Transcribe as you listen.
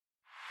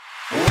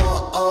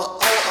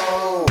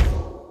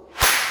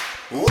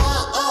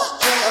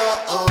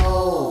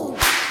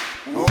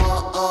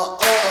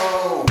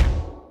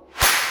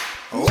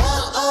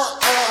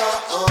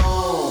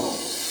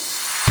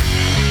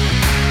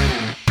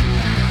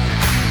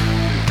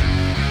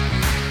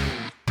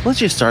Let's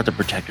just start the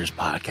Protectors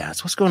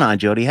podcast. What's going on,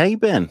 Jody? How you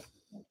been?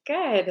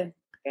 Good.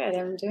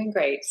 I'm doing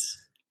great.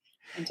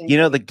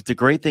 The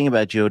great thing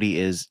about Jody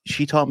is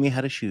she taught me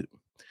how to shoot.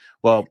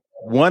 Well,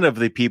 one of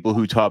the people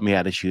who taught me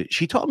how to shoot,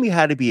 she taught me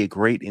how to be a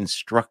great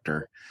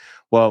instructor.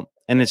 Well,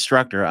 an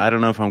instructor, I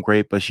don't know if I'm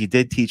great, but she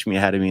did teach me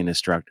how to be an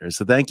instructor.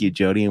 So thank you,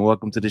 Jody, and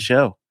welcome to the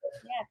show.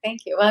 Yeah,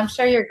 thank you. Well, I'm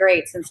sure you're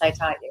great since I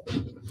taught you.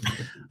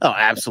 Oh,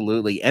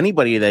 absolutely.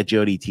 Anybody that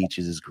Jody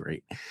teaches is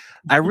great.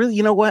 I really,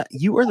 you know what?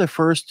 You are the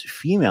first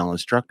female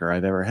instructor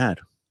I've ever had.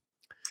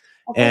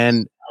 Okay.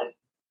 And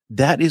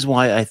that is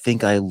why I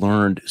think I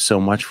learned so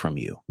much from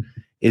you.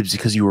 It's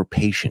because you were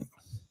patient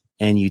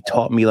and you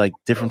taught me like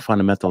different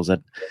fundamentals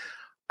that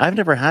I've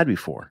never had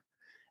before.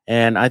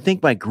 And I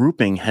think my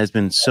grouping has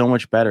been so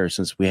much better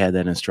since we had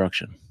that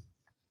instruction.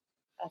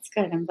 That's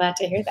good. I'm glad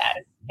to hear that.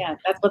 Yeah,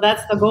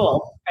 that's the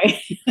goal, right?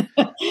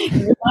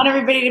 You want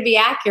everybody to be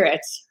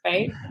accurate,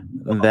 right?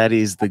 That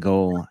is the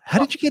goal. How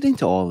did you get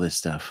into all this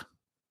stuff?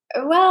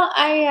 Well,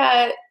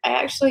 I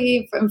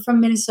actually am from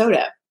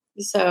Minnesota.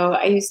 So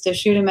I used to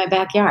shoot in my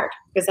backyard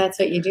because that's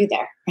what you do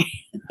there.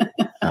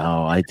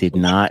 Oh, I did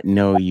not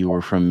know you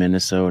were from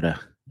Minnesota.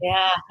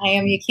 Yeah, I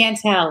am. You can't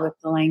tell with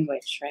the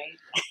language,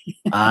 right?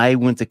 I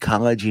went to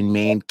college in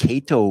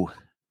Mankato.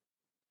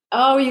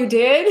 Oh, you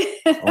did?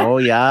 Oh,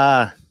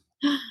 yeah.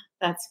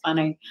 That's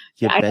funny.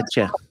 You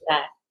betcha.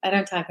 I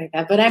don't talk like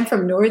that, but I'm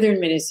from northern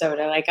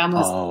Minnesota, like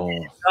almost. So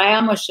I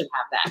almost should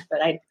have that,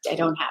 but I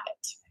don't have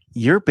it.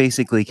 You're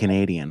basically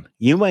Canadian.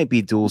 You might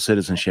be dual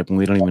citizenship, and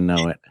we don't even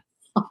know it.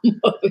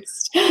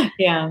 Almost.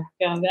 Yeah.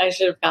 I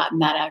should have gotten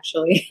that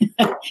actually.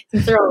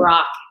 Throw a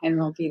rock and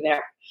we'll be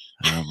there.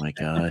 Oh my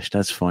gosh,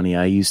 that's funny.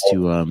 I used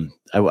to.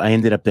 I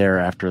ended up there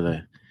after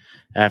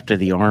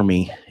the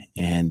army,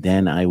 and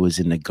then I was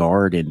in the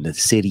guard in the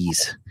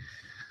cities.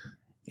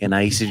 And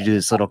I used to do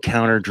this little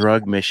counter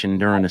drug mission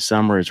during the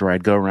summers where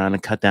I'd go around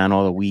and cut down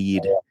all the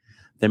weed,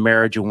 the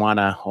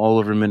marijuana all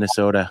over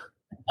Minnesota.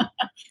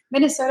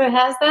 Minnesota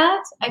has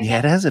that? Yeah,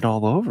 it has it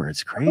all over.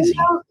 It's crazy.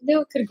 I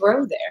knew it could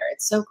grow there.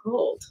 It's so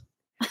cold.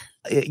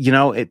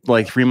 It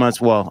like 3 months.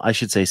 Well, I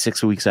should say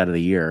 6 weeks out of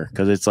the year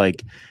because it's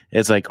like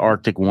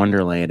Arctic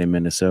Wonderland in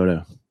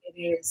Minnesota. It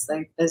is.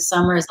 Like the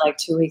summer is like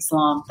 2 weeks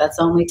long. That's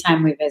the only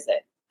time we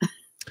visit.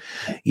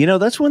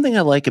 That's one thing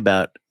I like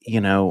about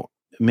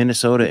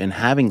Minnesota and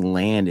having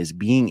land is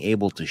being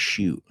able to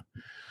shoot.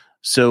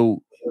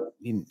 So,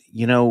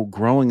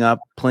 growing up,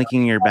 plinking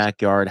in your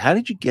backyard, how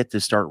did you get to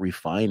start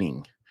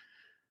refining?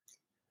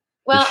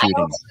 Well,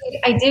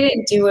 I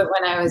didn't do it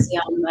when I was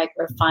young, like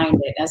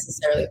refined it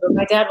necessarily. But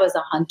my dad was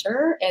a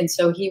hunter, and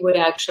so he would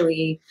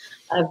actually,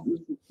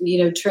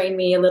 train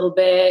me a little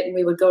bit, and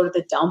we would go to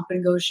the dump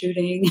and go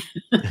shooting.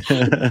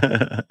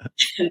 I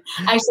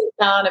actually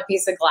fell on a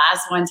piece of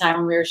glass one time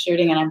when we were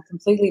shooting, and I'm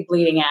completely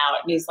bleeding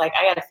out. And he's like,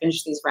 "I got to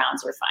finish these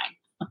rounds. We're fine."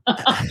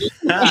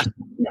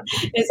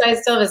 And so I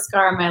still have a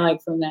scar on my leg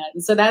from that.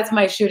 And so that's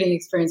my shooting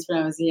experience when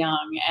I was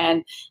young.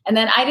 And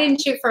then I didn't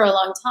shoot for a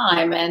long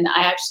time. And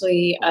I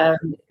actually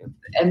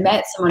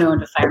met someone who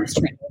owned a firearms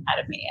training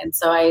academy. And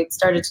so I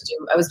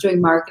was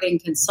doing marketing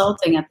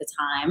consulting at the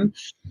time.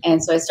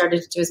 And so I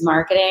started to do his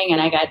marketing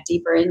and I got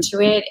deeper into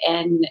it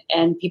and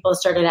people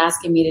started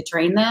asking me to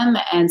train them.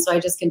 And so I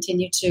just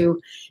continued to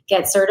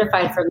get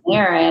certified from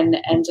there and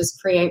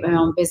just create my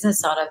own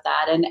business out of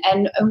that.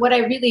 And what I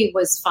really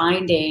was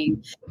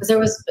finding was there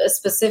was a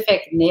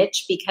specific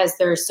niche because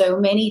there are so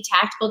many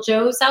tactical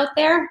Joes out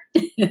there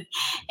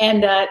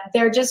and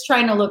they're just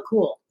trying to look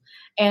cool.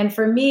 And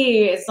for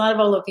me, it's not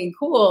about looking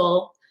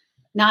cool,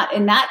 not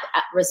in that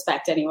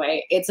respect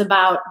anyway. It's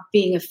about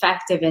being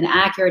effective and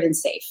accurate and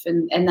safe.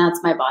 And that's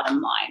my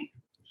bottom line.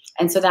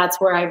 And so that's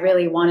where I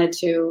really wanted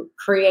to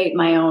create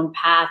my own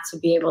path to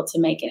be able to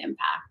make an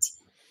impact.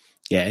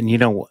 Yeah. And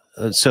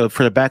so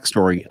for the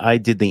backstory, I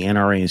did the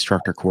NRA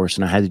instructor course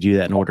and I had to do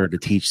that in order to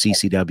teach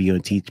CCW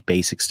and teach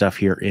basic stuff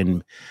here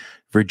in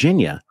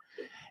Virginia.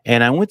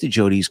 And I went to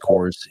Jody's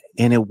course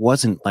and it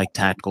wasn't like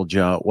Tactical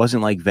Joe. It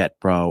wasn't like Vet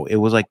Bro. It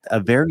was like a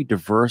very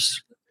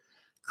diverse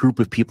group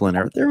of people in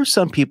there. There were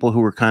some people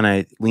who were kind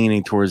of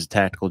leaning towards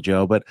Tactical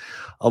Joe, but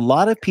a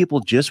lot of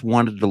people just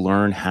wanted to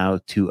learn how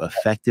to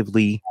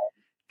effectively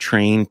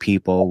train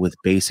people with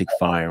basic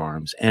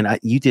firearms. And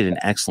you did an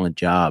excellent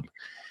job.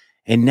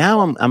 And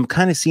now I'm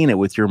kind of seeing it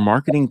with your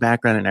marketing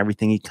background and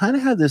everything. You kind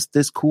of have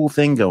this cool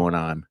thing going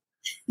on.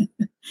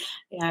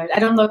 Yeah, I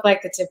don't look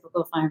like the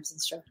typical firearms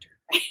instructor.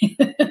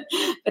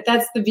 But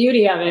that's the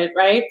beauty of it,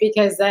 right?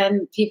 Because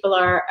then people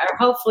are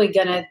hopefully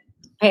going to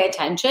pay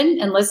attention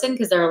and listen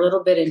because they're a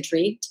little bit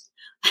intrigued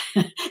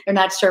they're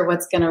not sure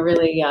what's going to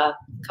really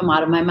come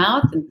out of my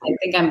mouth. And I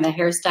think I'm the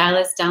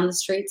hairstylist down the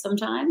street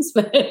sometimes,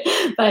 but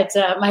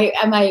my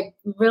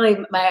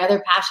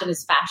other passion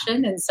is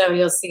fashion. And so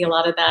you'll see a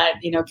lot of that,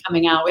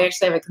 coming out. We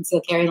actually have a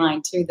concealed carry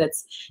line too,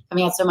 that's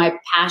coming out. So my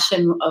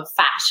passion of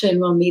fashion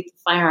will meet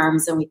the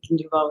firearms, and we can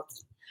do both.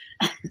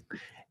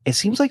 It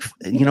seems like,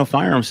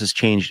 firearms has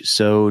changed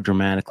so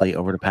dramatically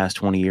over the past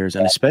 20 years,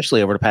 and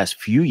especially over the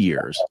past few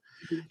years.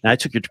 And I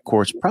took your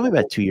course probably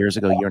about 2 years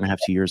ago, year and a half,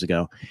 2 years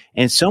ago.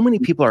 And so many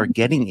people are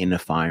getting into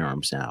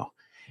firearms now.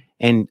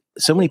 And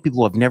so many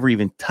people have never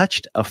even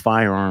touched a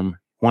firearm,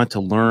 want to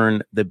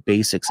learn the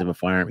basics of a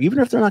firearm. Even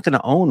if they're not going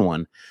to own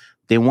one,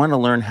 they want to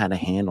learn how to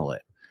handle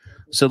it.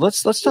 So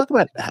let's talk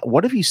about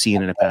what have you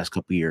seen in the past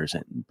couple of years?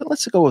 But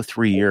let's go with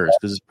 3 years,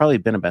 because it's probably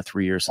been about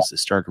 3 years since it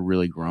started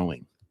really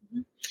growing.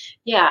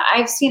 Yeah,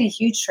 I've seen a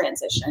huge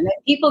transition, and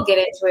people get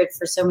into it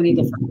for so many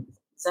different reasons.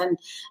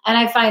 And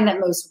I find that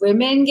most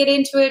women get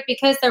into it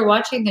because they're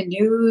watching the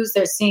news,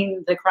 they're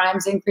seeing the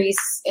crimes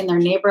increase in their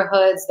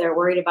neighborhoods, they're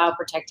worried about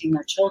protecting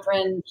their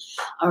children,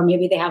 or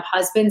maybe they have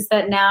husbands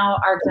that now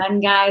are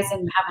gun guys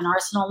and have an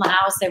arsenal in the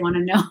house. They want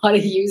to know how to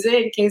use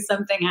it in case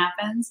something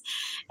happens.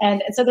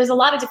 And so there's a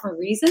lot of different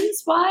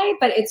reasons why,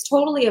 but it's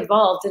totally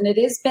evolved. And it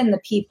has been the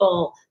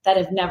people that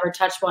have never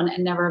touched one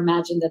and never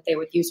imagined that they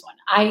would use one.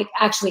 I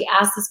actually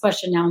asked this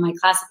question now in my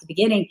class at the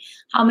beginning: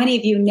 how many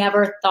of you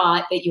never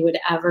thought that you would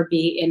ever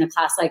be in a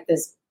class like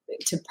this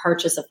to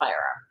purchase a firearm?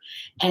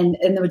 And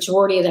the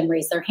majority of them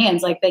raise their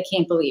hands like they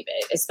can't believe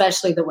it,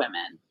 especially the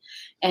women.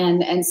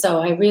 And so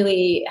I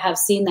really have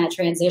seen that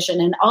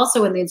transition. And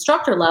also in the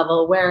instructor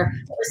level, where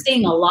we're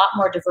seeing a lot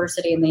more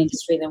diversity in the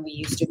industry than we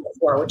used to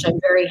before, which I'm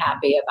very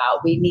happy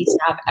about. We need to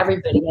have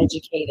everybody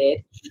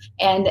educated.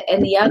 And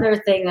the other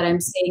thing that I'm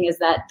seeing is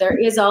that there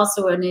is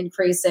also an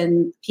increase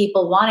in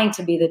people wanting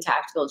to be the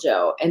tactical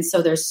Joe. And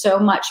so there's so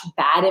much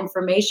bad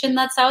information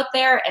that's out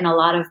there, and a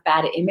lot of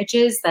bad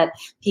images that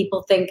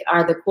people think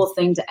are the cool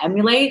thing to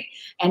emulate.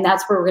 And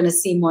that's where we're going to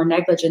see more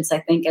negligence, I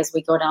think, as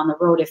we go down the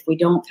road, if we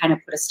don't kind of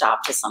put a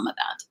stop to some of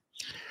that.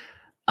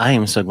 I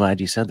am so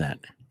glad you said that.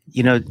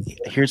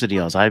 Here's the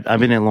deal. I've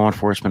been in law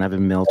enforcement. I've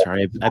been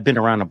military. I've been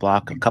around the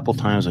block a couple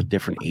times with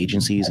different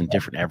agencies and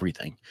different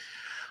everything.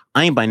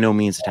 I am by no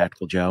means a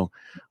tactical Joe.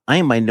 I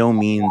am by no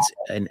means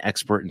an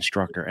expert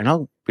instructor. And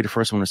I'll be the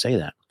first one to say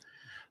that.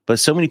 But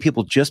so many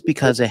people, just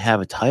because they have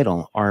a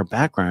title or a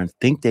background,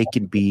 think they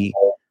can be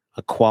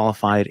a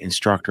qualified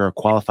instructor, a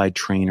qualified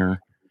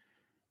trainer.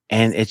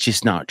 And it's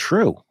just not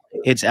true.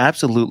 It's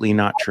absolutely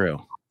not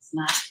true. It's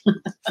not.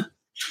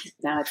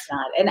 No, it's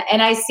not.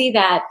 And I see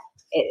that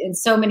in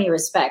so many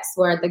respects,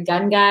 where the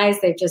gun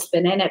guys, they've just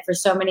been in it for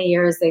so many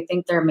years. They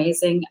think they're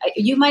amazing.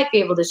 You might be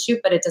able to shoot,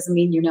 but it doesn't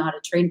mean you know how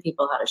to train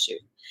people how to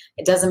shoot.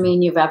 It doesn't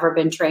mean you've ever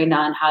been trained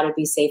on how to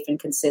be safe and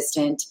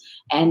consistent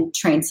and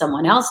train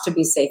someone else to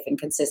be safe and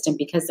consistent,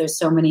 because there's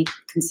so many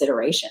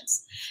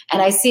considerations.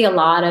 And I see a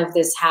lot of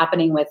this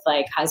happening with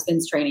like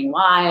husbands training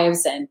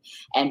wives and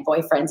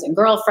boyfriends and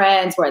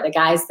girlfriends, where the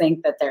guys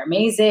think that they're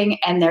amazing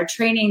and they're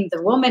training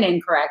the woman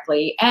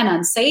incorrectly and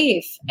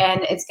unsafe.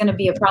 And it's going to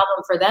be a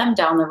problem for them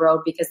down the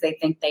road because they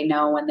think they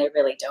know when they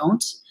really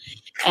don't.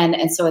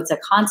 And so it's a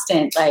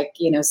constant,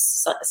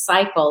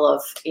 cycle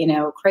of,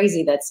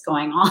 crazy that's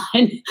going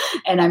on.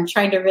 And I'm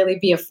trying to really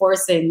be a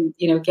force in,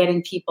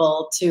 getting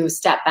people to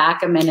step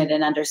back a minute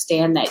and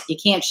understand that you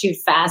can't shoot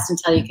fast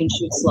until you can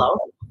shoot slow.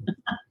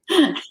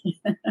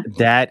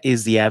 That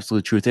is the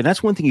absolute truth. And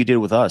that's one thing you did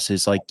with us,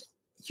 is like,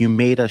 you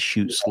made us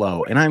shoot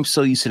slow. And I'm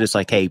so used to this,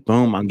 like, hey,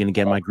 boom, I'm going to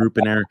get my group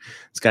in there.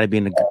 It's got to be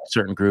in a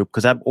certain group.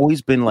 Because I've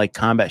always been like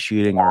combat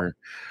shooting or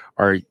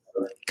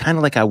kind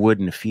of like I would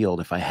in the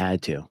field if I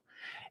had to.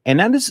 And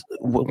that is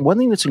one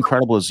thing that's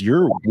incredible, is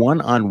your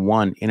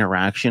one-on-one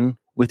interaction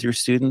with your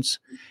students.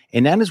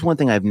 And that is one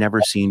thing I've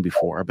never seen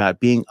before, about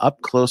being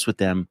up close with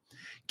them,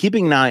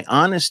 keeping an eye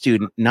on a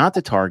student, not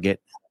the target,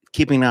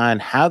 keeping an eye on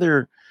how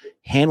they're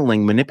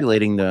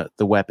manipulating the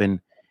weapon,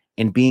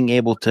 and being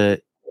able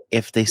to,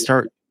 if they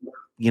start,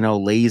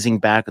 lazing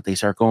back, if they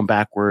start going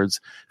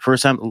backwards,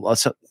 first time,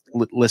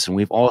 listen,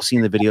 we've all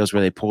seen the videos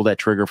where they pull that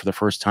trigger for the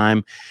first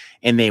time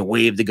and they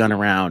wave the gun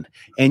around.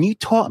 And you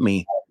taught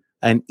me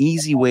an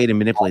easy way to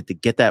manipulate, to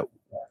get that,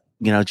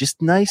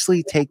 just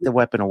nicely take the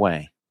weapon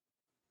away.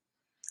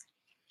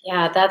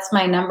 Yeah, that's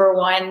my number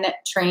one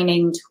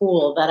training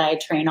tool that I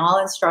train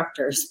all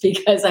instructors,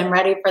 because I'm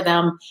ready for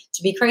them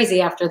to be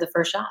crazy after the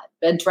first shot.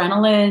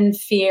 Adrenaline,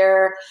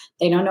 fear,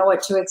 they don't know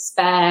what to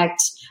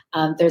expect.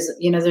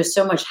 There's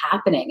so much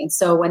happening. And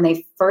so when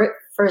they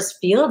first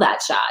feel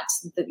that shot,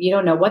 you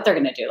don't know what they're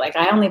going to do. Like,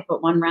 I only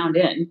put one round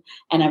in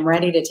and I'm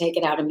ready to take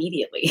it out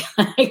immediately.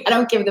 I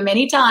don't give them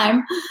any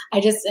time.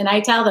 I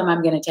tell them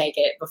I'm going to take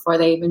it before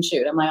they even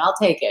shoot. I'm like, I'll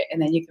take it. And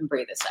then you can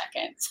breathe a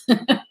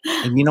second.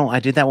 And, I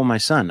did that with my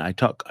son. I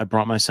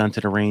brought my son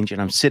to the range,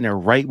 and I'm sitting there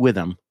right with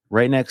him,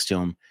 right next to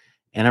him,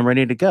 and I'm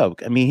ready to go.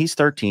 I mean, he's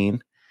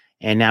 13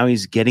 and now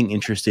he's getting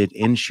interested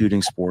in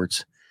shooting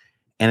sports.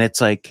 And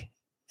it's like,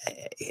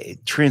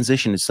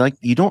 transition. It's like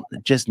you don't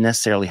just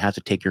necessarily have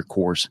to take your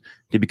course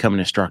to become an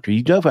instructor.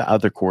 You do have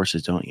other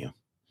courses, don't you?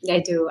 I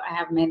do. I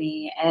have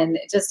many, and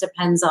it just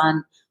depends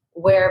on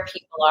where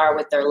people are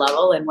with their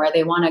level and where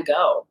they want to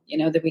go.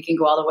 That we can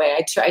go all the way.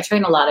 I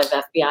train a lot of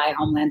FBI,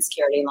 Homeland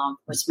Security, law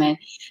enforcement,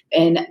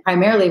 and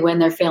primarily when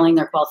they're failing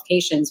their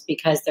qualifications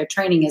because their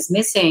training is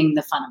missing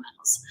the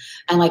fundamentals.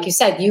 And like you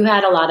said, you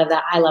had a lot of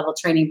that high level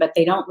training, but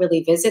they don't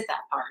really visit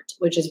that part,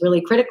 which is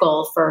really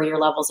critical for your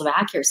levels of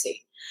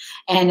accuracy.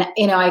 And,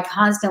 I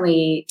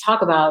constantly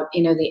talk about,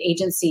 the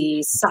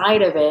agency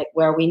side of it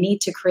where we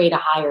need to create a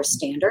higher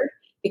standard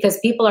because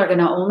people are going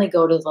to only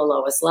go to the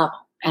lowest level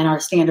and our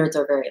standards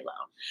are very low.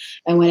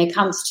 And when it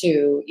comes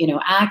to,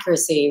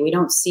 accuracy, we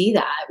don't see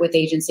that with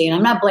agency. And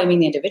I'm not blaming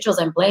the individuals.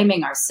 I'm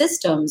blaming our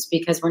systems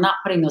because we're not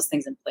putting those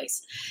things in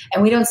place.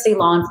 And we don't see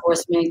law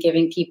enforcement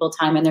giving people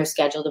time in their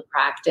schedule to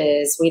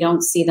practice. We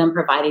don't see them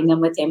providing them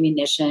with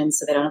ammunition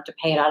so they don't have to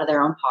pay it out of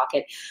their own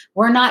pocket.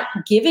 We're not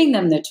giving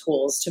them the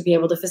tools to be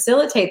able to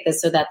facilitate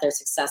this so that they're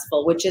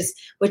successful, which is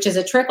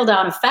a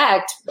trickle-down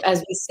effect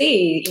as we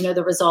see,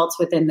 the results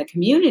within the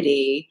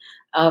community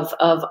of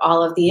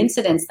all of the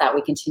incidents that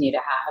we continue to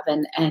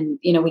have. And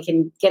we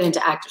can get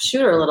into active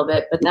shooter a little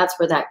bit, but that's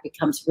where that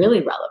becomes really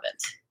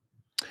relevant.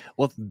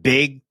 Well,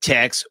 Big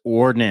Tex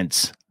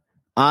Ordnance.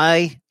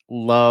 I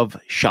love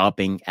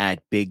shopping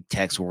at Big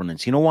Tex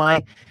Ordnance. You know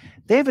why?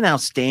 They have an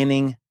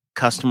outstanding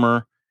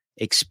customer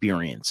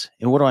experience.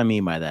 And what do I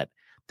mean by that?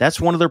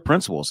 That's one of their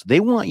principles. They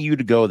want you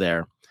to go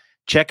there,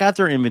 check out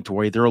their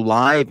inventory, their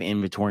live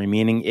inventory,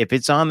 meaning if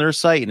it's on their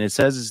site and it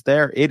says it's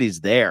there, it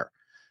is there.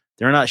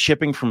 They're not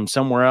shipping from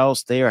somewhere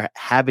else. They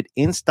have it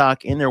in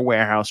stock in their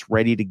warehouse,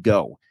 ready to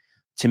go.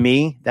 To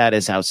me, that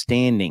is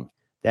outstanding.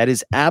 That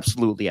is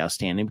absolutely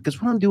outstanding because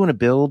when I'm doing a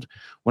build,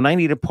 when I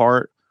need a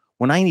part,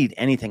 when I need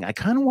anything, I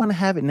kind of want to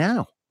have it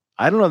now.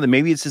 I don't know that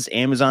maybe it's this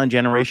Amazon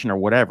generation or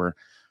whatever,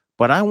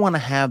 but I want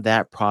to have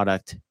that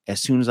product as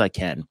soon as I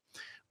can,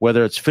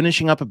 whether it's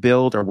finishing up a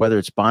build or whether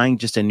it's buying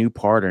just a new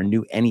part or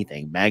new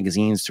anything,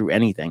 magazines through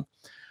anything.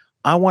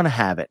 I want to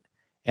have it,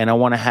 and I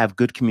want to have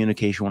good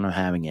communication when I'm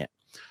having it.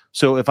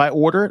 So if I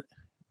order it,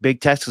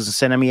 Big Tex is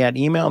sending me an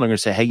email, and they're going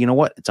to say, hey, you know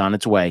what? It's on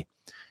its way.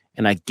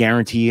 And I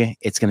guarantee you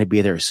it's going to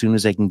be there as soon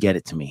as they can get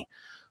it to me.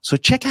 So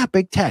check out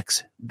Big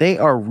Tex. They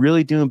are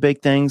really doing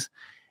big things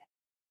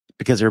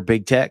because they're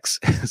Big Tex.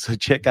 So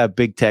check out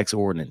Big Tex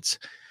Ordnance.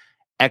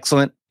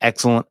 Excellent,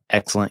 excellent,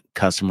 excellent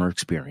customer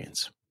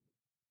experience.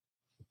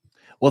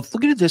 Well,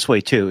 look at it this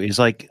way too. Is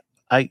like,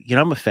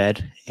 I'm a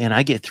Fed and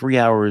I get 3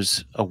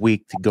 hours a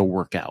week to go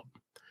work out.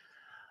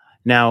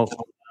 Now,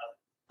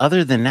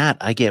 other than that,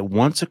 I get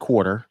once a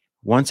quarter,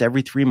 once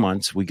every 3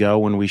 months, we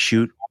go and we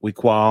shoot, we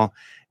qual.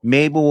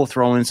 Maybe we'll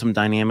throw in some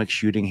dynamic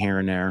shooting here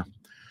and there.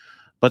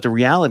 But the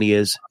reality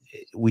is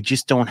we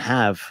just don't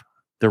have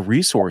the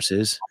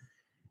resources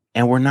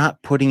and we're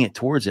not putting it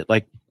towards it.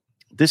 Like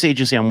this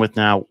agency I'm with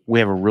now, we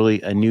have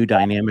a new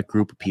dynamic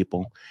group of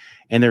people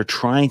and they're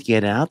trying to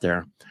get it out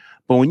there.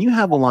 But when you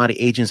have a lot of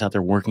agents out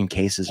there working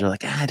cases, they're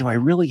like, do I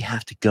really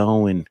have to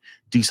go and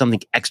do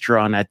something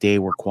extra on that day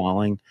we're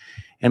qualing?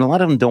 And a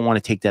lot of them don't want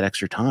to take that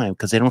extra time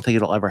because they don't think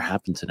it'll ever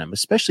happen to them,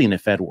 especially in the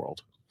Fed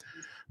world.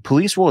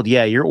 Police world,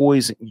 yeah,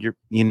 you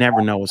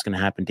never know what's going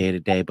to happen day to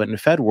day. But in the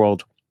Fed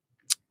world,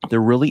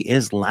 there really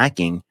is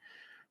lacking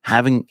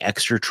having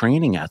extra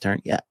training out there,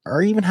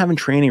 or even having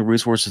training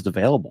resources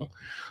available.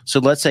 So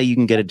let's say you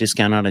can get a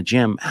discount on a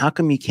gym. How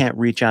come you can't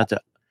reach out to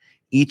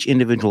each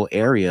individual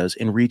areas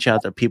and reach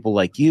out to people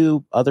like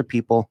you, other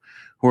people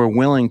who are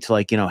willing to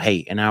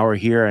hey, an hour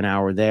here, an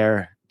hour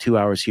there, 2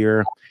 hours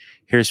here.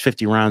 Here's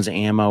 50 rounds of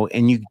ammo.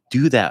 And you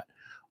do that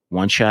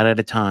one shot at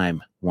a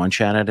time.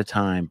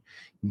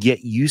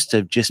 Get used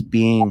to just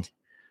being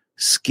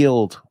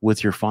skilled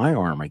with your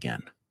firearm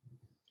again.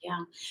 Yeah.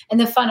 And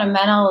the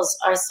fundamentals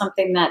are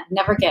something that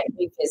never get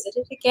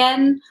revisited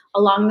again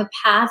along the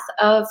path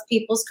of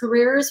people's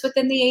careers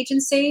within the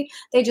agency.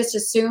 They just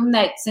assume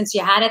that since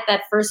you had it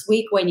that first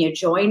week when you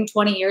joined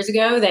 20 years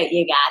ago, that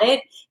you got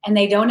it, and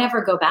they don't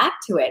ever go back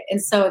to it.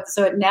 And so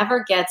it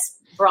never gets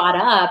brought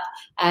up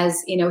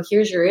as,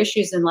 here's your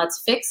issues and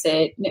let's fix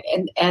it.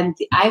 And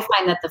I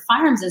find that the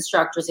firearms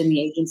instructors in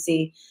the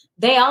agency,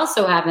 they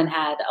also haven't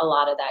had a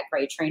lot of that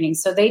great training.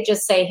 So they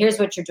just say, here's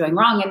what you're doing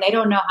wrong. And they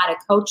don't know how to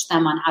coach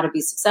them on how to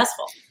be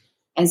successful.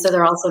 And so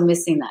they're also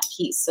missing that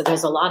piece. So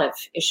there's a lot of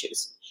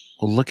issues.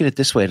 Well, look at it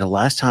this way. The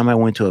last time I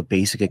went to a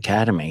basic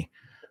academy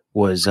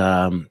was,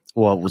 it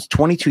was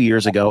 22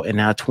 years ago. And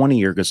now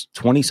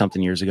 20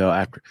 something years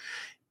ago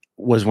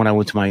was when I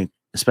went to my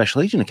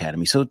Special Agent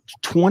Academy. So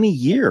 20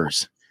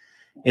 years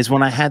is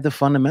when I had the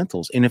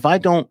fundamentals. And if I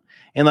don't,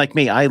 and like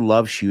me, I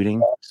love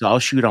shooting. So I'll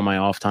shoot on my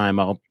off time.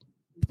 I'll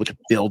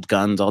build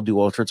guns. I'll do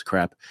all sorts of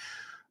crap.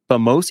 But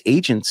most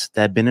agents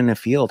that have been in the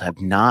field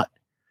have not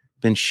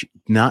been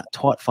not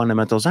taught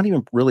fundamentals, not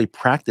even really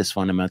practice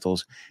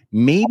fundamentals.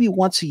 Maybe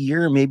once a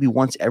year, maybe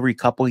once every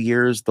couple of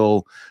years,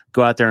 they'll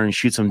go out there and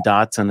shoot some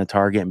dots on the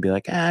target and be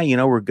like,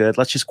 we're good.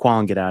 Let's just qual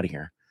and get out of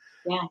here.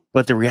 Yeah.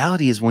 But the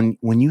reality is when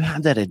you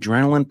have that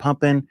adrenaline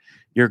pumping,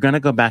 you're going to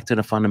go back to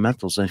the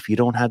fundamentals. And if you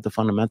don't have the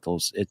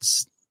fundamentals,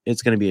 it's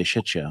going to be a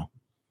shit show.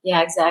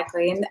 Yeah,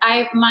 exactly. And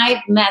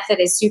my method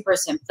is super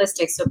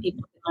simplistic so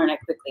people can learn it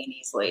quickly and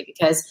easily,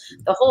 because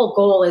the whole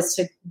goal is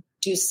to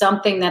do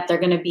something that they're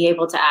going to be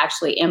able to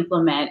actually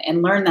implement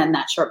and learn that in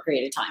that short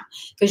period of time.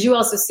 Because you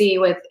also see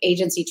with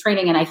agency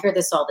training, and I hear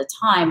this all the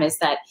time, is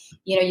that,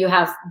 you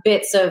have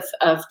bits of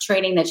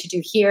training that you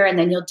do here, and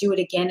then you'll do it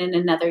again in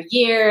another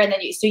year. And then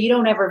so you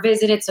don't ever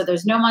visit it. So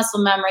there's no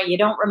muscle memory. You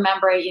don't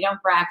remember it. You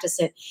don't practice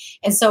it.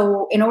 And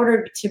so in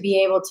order to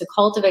be able to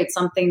cultivate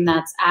something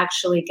that's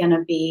actually going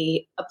to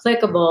be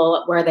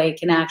applicable where they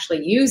can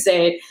actually use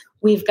it,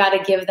 we've got to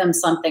give them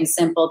something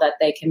simple that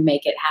they can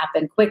make it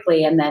happen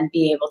quickly and then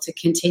be able to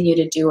continue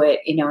to do it,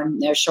 in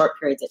their short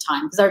periods of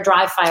time. Because our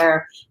dry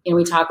fire,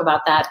 we talk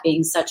about that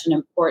being such an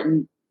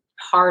important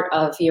part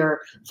of your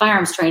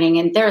firearms training.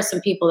 And there are some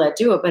people that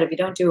do it, but if you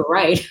don't do it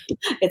right,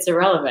 it's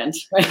irrelevant,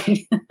 right?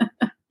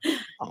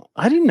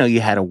 I didn't know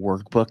you had a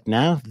workbook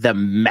now, the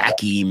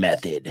Maki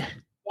method.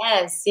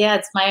 Yes. Yeah,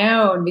 it's my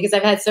own, because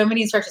I've had so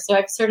many instructors. So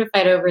I've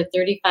certified over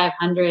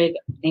 3,500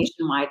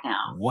 nationwide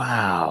now.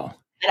 Wow.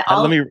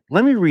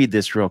 Let me read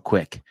this real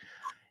quick.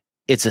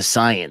 It's a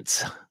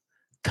science.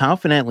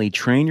 Confidently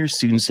train your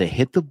students to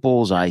hit the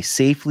bullseye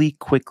safely,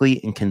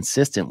 quickly, and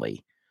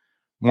consistently.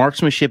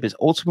 Marksmanship is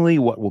ultimately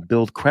what will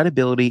build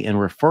credibility and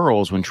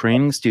referrals when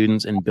training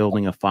students and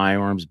building a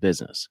firearms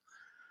business.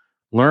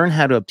 Learn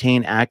how to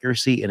obtain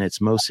accuracy in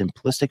its most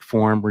simplistic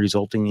form,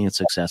 resulting in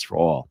success for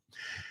all.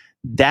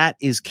 That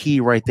is key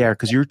right there,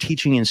 because you're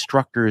teaching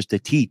instructors to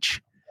teach,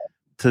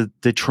 to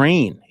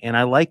train, and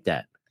I like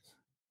that.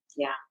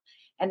 Yeah.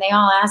 And they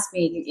all ask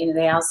me,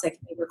 they all say, can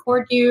we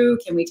record you?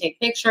 Can we take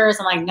pictures?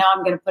 I'm like, no,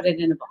 I'm going to put it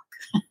in a book.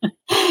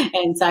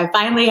 And so I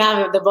finally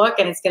have the book,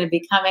 and it's going to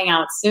be coming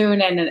out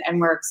soon. And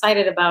we're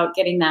excited about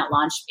getting that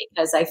launched,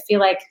 because I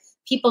feel like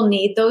people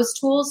need those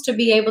tools to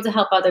be able to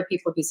help other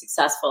people be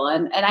successful.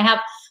 And I have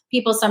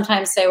people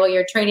sometimes say, well,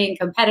 you're training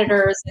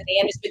competitors in the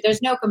industry.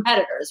 There's no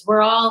competitors.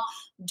 We're all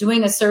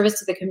doing a service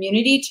to the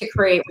community to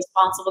create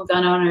responsible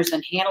gun owners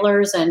and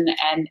handlers and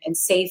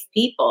safe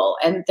people.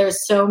 And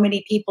there's so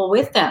many people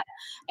with them.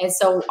 And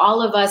so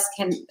all of us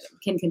can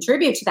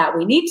contribute to that.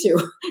 We need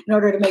to, in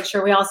order to make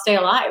sure we all stay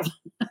alive.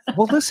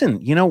 Well,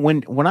 listen,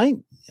 when I,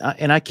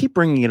 and I keep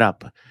bringing it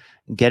up,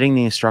 getting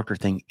the instructor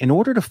thing, in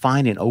order to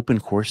find an open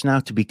course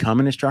now to become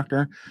an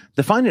instructor,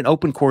 to find an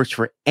open course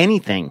for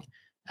anything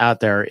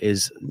out there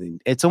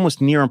it's almost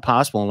near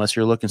impossible unless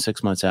you're looking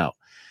 6 months out.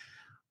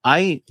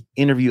 I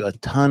interview a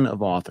ton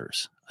of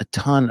authors,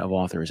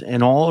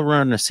 and all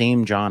around the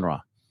same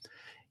genre.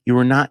 You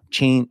are not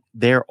chained.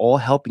 They're all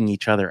helping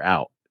each other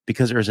out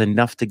because there's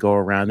enough to go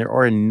around. There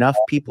are enough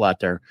people out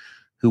there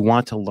who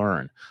want to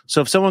learn.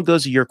 So if someone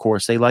goes to your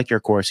course, they like your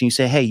course, and you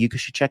say, hey, you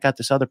should check out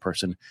this other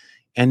person.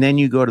 And then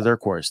you go to their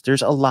course.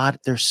 There's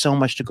so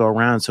much to go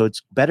around. So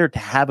it's better to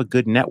have a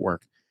good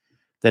network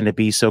than to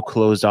be so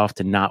closed off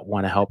to not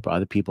want to help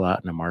other people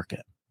out in the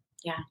market.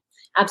 Yeah,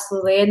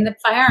 absolutely. And the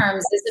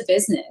firearms is a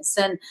business.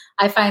 And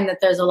I find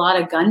that there's a lot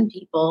of gun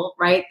people,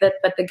 right? But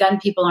the gun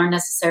people aren't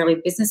necessarily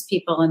business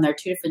people, and they're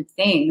two different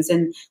things.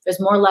 And there's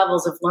more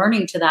levels of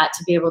learning to that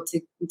to be able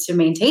to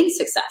maintain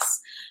success.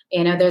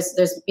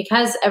 There's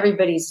because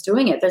everybody's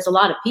doing it. There's a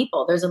lot of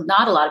people. There's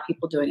not a lot of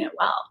people doing it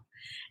well.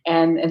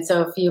 And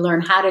so if you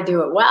learn how to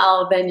do it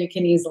well, then you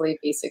can easily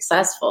be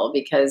successful,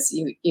 because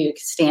you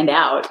stand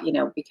out,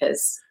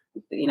 because,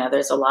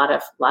 there's a lot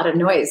of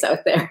noise out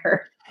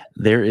there.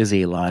 There is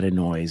a lot of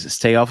noise.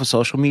 Stay off of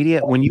social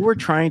media. When you were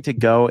trying to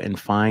go and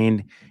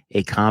find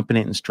a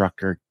competent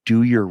instructor,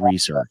 do your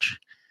research.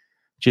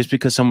 Just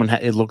because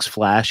it looks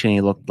flashy and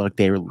it look like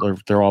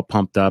they're all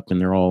pumped up and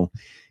they're all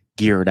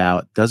geared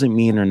out doesn't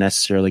mean they're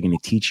necessarily going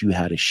to teach you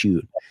how to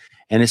shoot.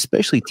 And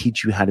especially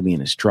teach you how to be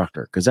an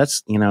instructor. Because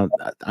that's, I'm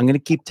going to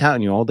keep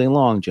telling you all day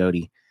long,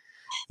 Jody,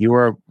 you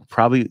are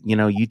probably,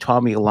 you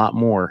taught me a lot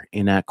more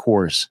in that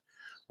course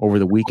over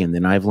the weekend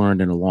than I've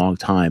learned in a long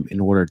time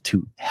in order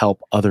to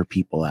help other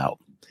people out.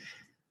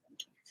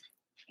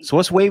 So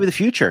what's the wave of the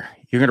future?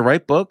 You're going to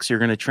write books, you're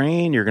going to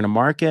train, you're going to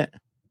market.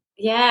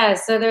 Yeah,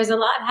 so there's a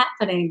lot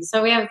happening.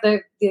 So we have the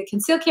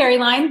concealed carry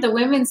line. The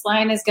women's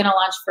line is going to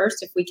launch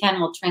first. If we can,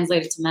 we'll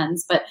translate it to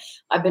men's. But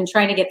I've been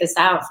trying to get this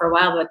out for a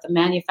while, but the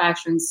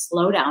manufacturing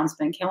slowdown's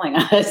been killing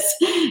us.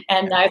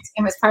 And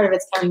part of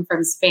it's coming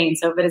from Spain.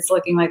 But it's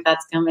looking like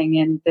that's coming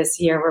in this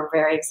year. We're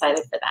very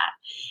excited for that.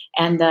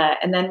 And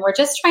then we're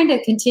just trying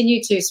to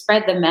continue to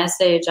spread the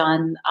message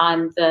on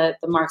the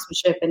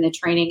marksmanship and the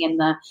training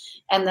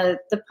and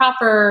the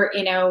proper,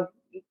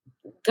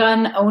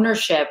 gun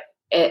ownership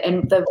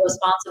and the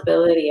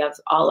responsibility of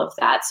all of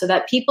that, so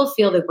that people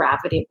feel the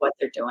gravity of what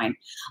they're doing.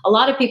 A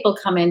lot of people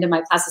come into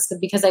my classes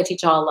because I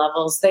teach all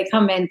levels. They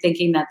come in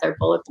thinking that they're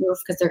bulletproof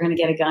because they're going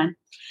to get a gun.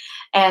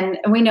 And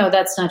we know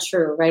that's not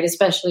true, right?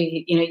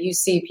 Especially, you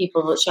see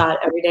people shot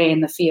every day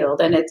in the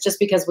field, and it's just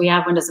because we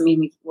have one doesn't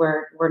mean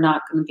we're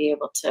not going to be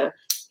able to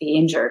be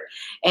injured.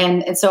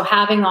 And so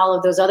having all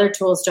of those other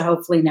tools to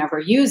hopefully never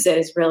use it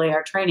is really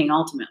our training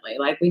ultimately.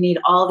 Like we need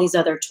all these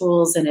other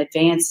tools in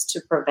advance to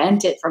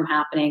prevent it from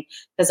happening,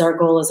 because our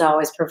goal is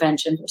always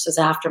prevention versus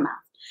aftermath.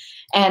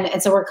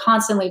 And so we're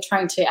constantly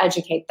trying to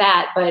educate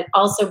that, but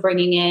also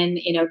bringing in,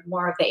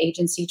 more of the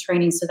agency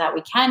training so that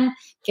we can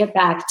get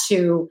back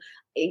to,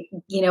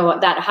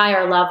 that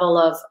higher level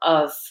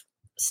of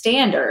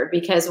standard.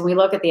 Because when we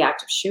look at the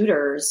active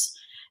shooters,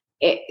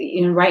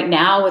 right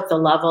now with the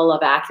level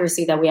of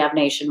accuracy that we have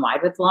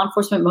nationwide with law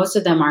enforcement, most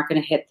of them aren't going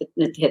to hit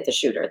the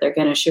shooter. They're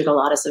going to shoot a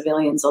lot of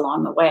civilians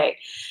along the way.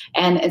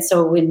 And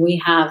so when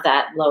we have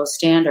that low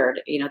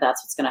standard,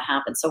 that's what's going to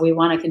happen. So we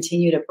want to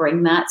continue to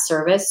bring that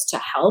service to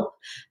help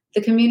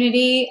the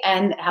community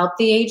and help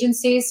the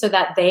agencies so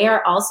that they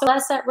are also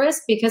less at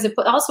risk, because it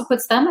also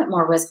puts them at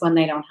more risk when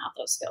they don't have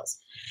those skills.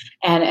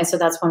 And so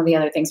that's one of the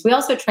other things. We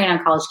also train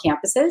on college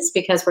campuses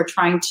because we're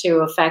trying to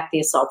affect the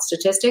assault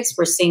statistics.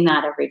 We're seeing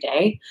that every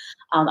day.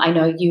 I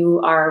know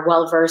you are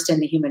well versed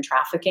in the human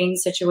trafficking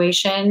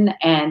situation,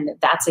 and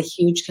that's a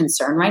huge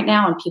concern right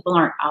now. And people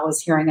aren't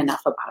always hearing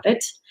enough about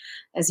it,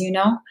 as you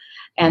know.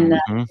 And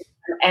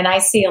and I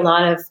see a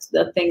lot of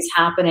the things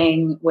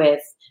happening with,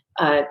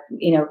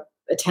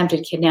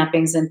 attempted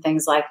kidnappings and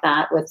things like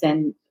that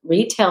within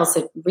retail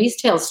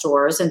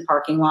stores and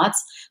parking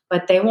lots,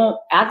 but they won't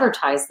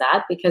advertise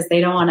that because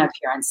they don't want to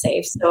appear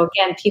unsafe. So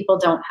again, people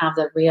don't have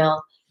the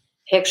real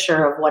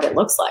picture of what it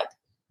looks like.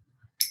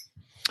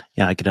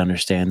 Yeah, I could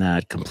understand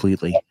that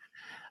completely.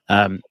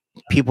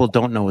 People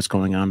don't know what's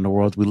going on in the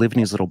world. We live in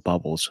these little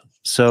bubbles.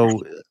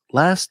 So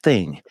last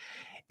thing,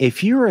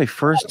 if you're a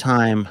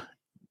first-time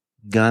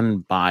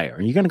gun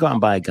buyer, you're going to go out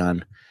and buy a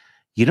gun,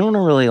 you don't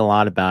know really a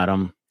lot about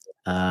them.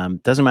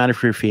 Doesn't matter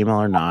if you're female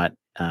or not.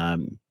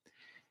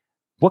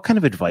 What kind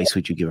of advice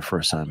would you give a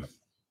first time?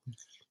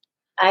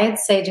 I'd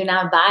say do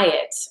not buy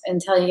it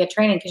until you get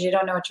training, because you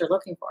don't know what you're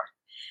looking for.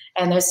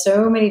 And there's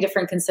so many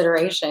different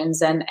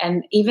considerations. And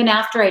even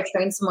after I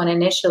train someone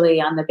initially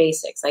on the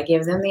basics, I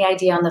give them the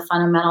idea on the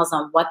fundamentals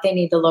on what they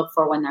need to look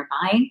for when they're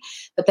buying.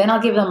 But then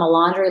I'll give them a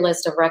laundry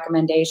list of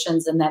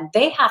recommendations, and then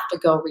they have to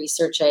go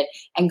research it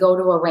and go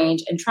to a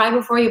range and try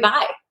before you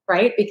buy,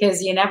 right?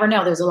 Because you never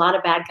know. There's a lot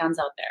of bad guns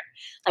out there.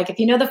 Like if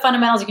you know the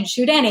fundamentals, you can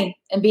shoot any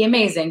and be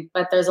amazing,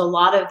 but there's a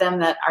lot of them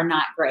that are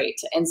not great.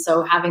 And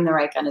so having the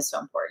right gun is so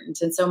important.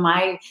 And so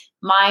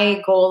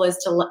my goal is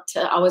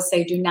to always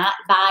say, do not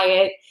buy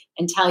it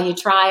until you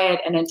try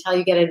it and until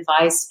you get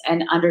advice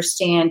and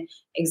understand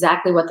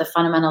exactly what the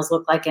fundamentals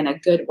look like in a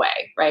good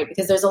way, right?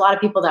 Because there's a lot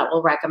of people that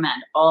will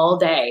recommend all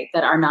day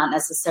that are not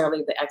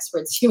necessarily the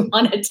experts you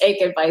want to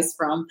take advice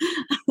from.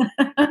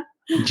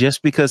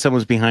 Just because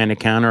someone's behind a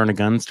counter in a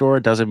gun store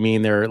doesn't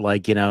mean they're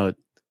like,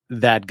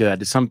 that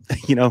good.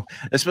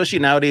 Especially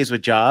nowadays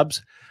with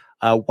jobs,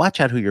 watch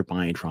out who you're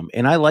buying from.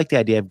 And I like the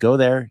idea of go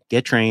there,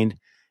 get trained,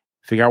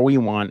 figure out what you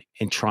want,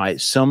 and try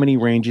it. So many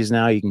ranges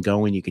now you can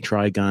go in, you can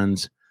try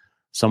guns.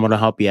 Someone will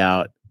help you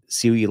out,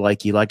 see what you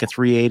like. You like a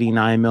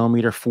 389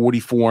 millimeter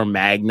 44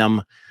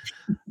 Magnum.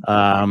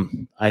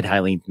 I'd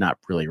highly not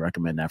really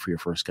recommend that for your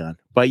first gun,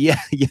 but yeah,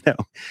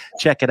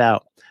 check it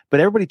out. But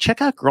everybody,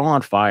 check out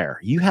GirlOnFire.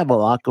 You have a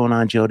lot going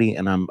on, Jody,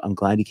 and I'm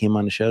glad you came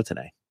on the show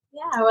today.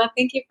 Yeah, well,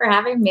 thank you for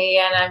having me,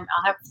 and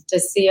I'll have to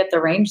see you at the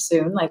range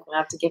soon. Like we'll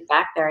have to get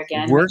back there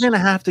again. We're gonna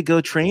have to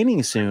go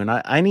training soon.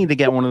 I need to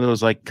get one of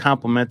those like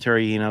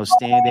complimentary,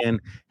 stand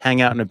in, hang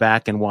out in the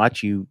back, and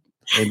watch you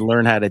and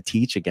learn how to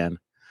teach again.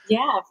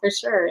 Yeah, for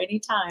sure.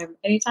 Anytime.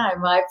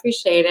 Well, I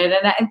appreciate it,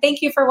 and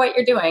thank you for what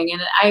you're doing.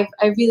 And I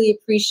really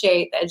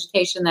appreciate the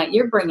education that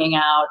you're bringing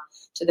out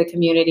to the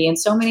community in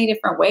so many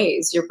different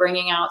ways. You're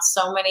bringing out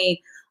so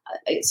many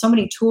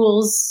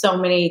tools, so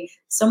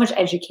much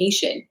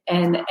education,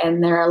 and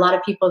there are a lot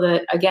of people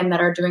that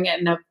are doing it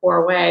in a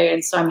poor way.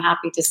 And so I'm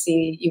happy to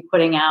see you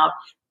putting out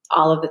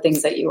all of the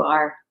things that you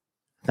are.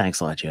 Thanks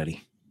a lot,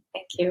 Jody.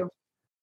 Thank you.